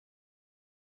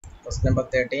Question number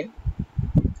 13.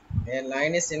 A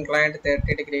line is inclined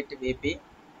 30 degree to VP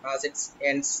as its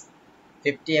ends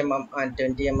 50 mm and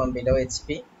 20 mm below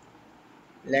HP.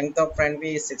 Length of front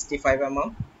view is 65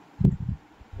 mm.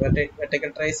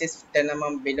 Vertical trace is 10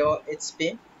 mm below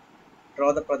HP.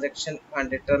 Draw the projection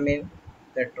and determine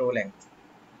the true length.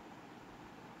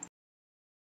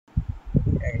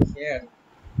 Here,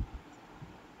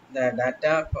 the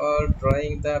data for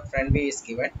drawing the front view is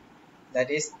given.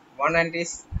 That is, one end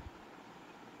is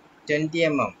 20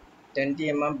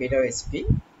 mm below HP,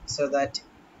 so that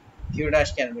Q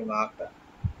dash can be marked.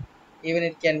 Even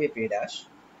it can be P dash.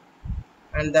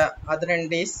 And the other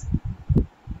end is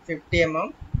 50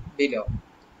 mm below.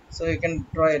 So you can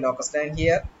draw a locus line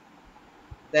here.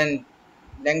 Then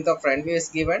length of front view is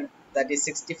given, that is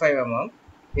 65 mm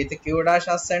with Q dash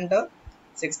as center,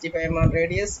 65 mm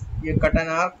radius. You cut an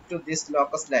arc to this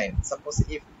locus line. Suppose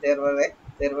if there were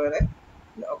a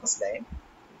locus line,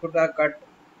 you could have cut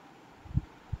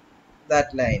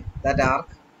that line, that arc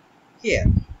here,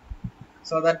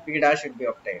 so that P dash should be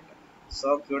obtained.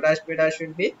 So Q dash P dash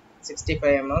should be 65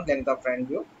 mm length of front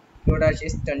view. Q dash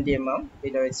is 20 mm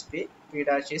below HP. P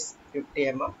dash is 50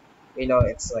 mm below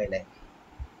XY line.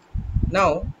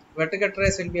 Now vertical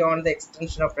trace will be on the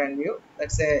extension of front view.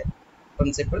 That's a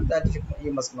principle that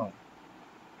you must know.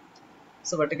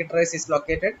 So vertical trace is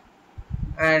located,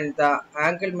 and the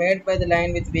angle made by the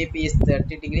line with VP is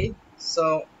 30 degree.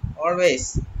 So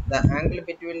always the angle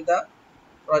between the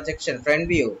projection front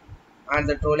view and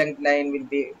the true length line will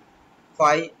be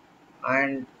phi,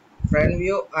 and front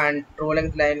view and true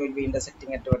length line will be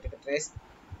intersecting at vertical trace.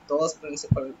 Those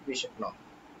principles we should know.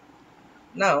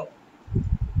 Now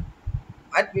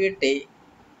at VT,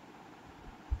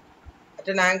 at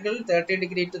an angle 30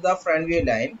 degree to the front view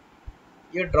line,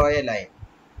 you draw a line.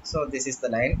 So this is the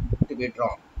line to be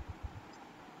drawn,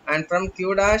 and from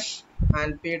Q dash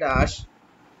and P dash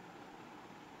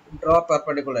draw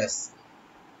perpendiculars.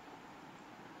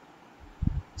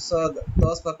 So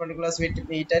those perpendiculars will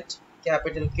meet at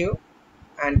capital Q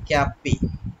and cap P.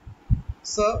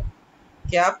 So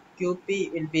cap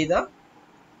QP will be the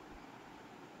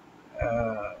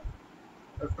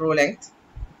true length.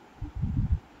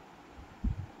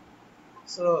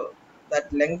 So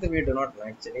that length we do not know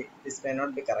actually. This may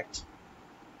not be correct.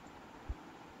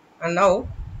 And now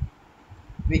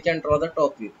we can draw the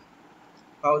top view.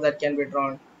 How that can be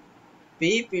drawn?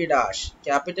 P dash,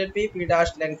 capital P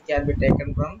dash length can be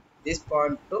taken from this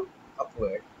point to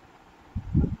upward,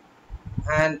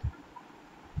 and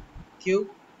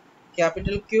Q,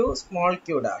 capital Q, small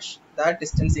q dash, that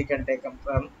distance you can take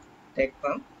from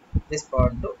this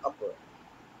point to upward,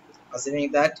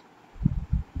 assuming that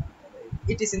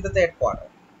it is in the third quadrant.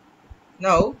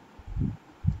 Now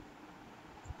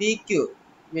PQ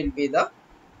will be the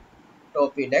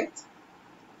top view length,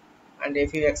 and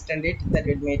if you extend it, that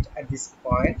will meet at this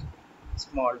point,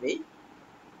 small v.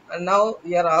 And now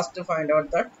we are asked to find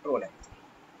out the true length.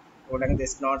 True length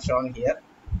is not shown here.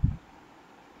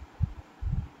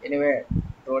 Anyway,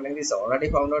 true length is already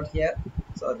found out here,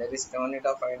 so there is no need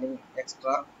of finding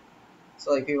extra.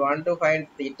 So if you want to find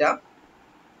theta,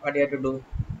 what you have to do?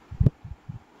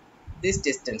 This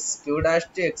distance Q dash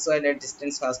to XY line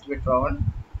distance has to be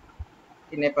drawn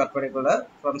in a perpendicular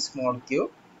from small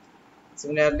q.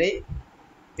 Similarly,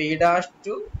 P dash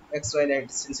to XY line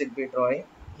distance will be drawing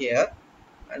here,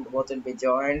 and both will be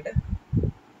joined,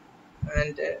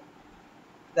 and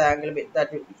the angle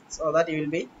that will, so that you will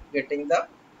be getting the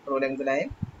true length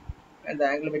line, and the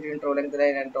angle between true length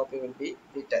line and top will be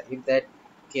theta if that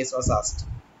case was asked.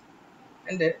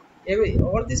 And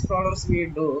all these problems we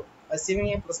do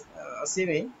assuming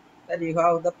that you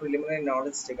have the preliminary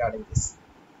knowledge regarding this.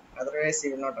 Otherwise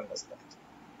you will not understand.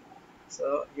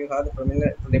 So you have the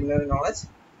preliminary knowledge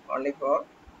only for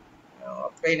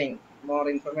obtaining more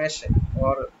information,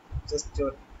 or just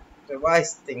to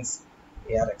revise things.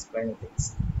 We are explaining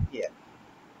things.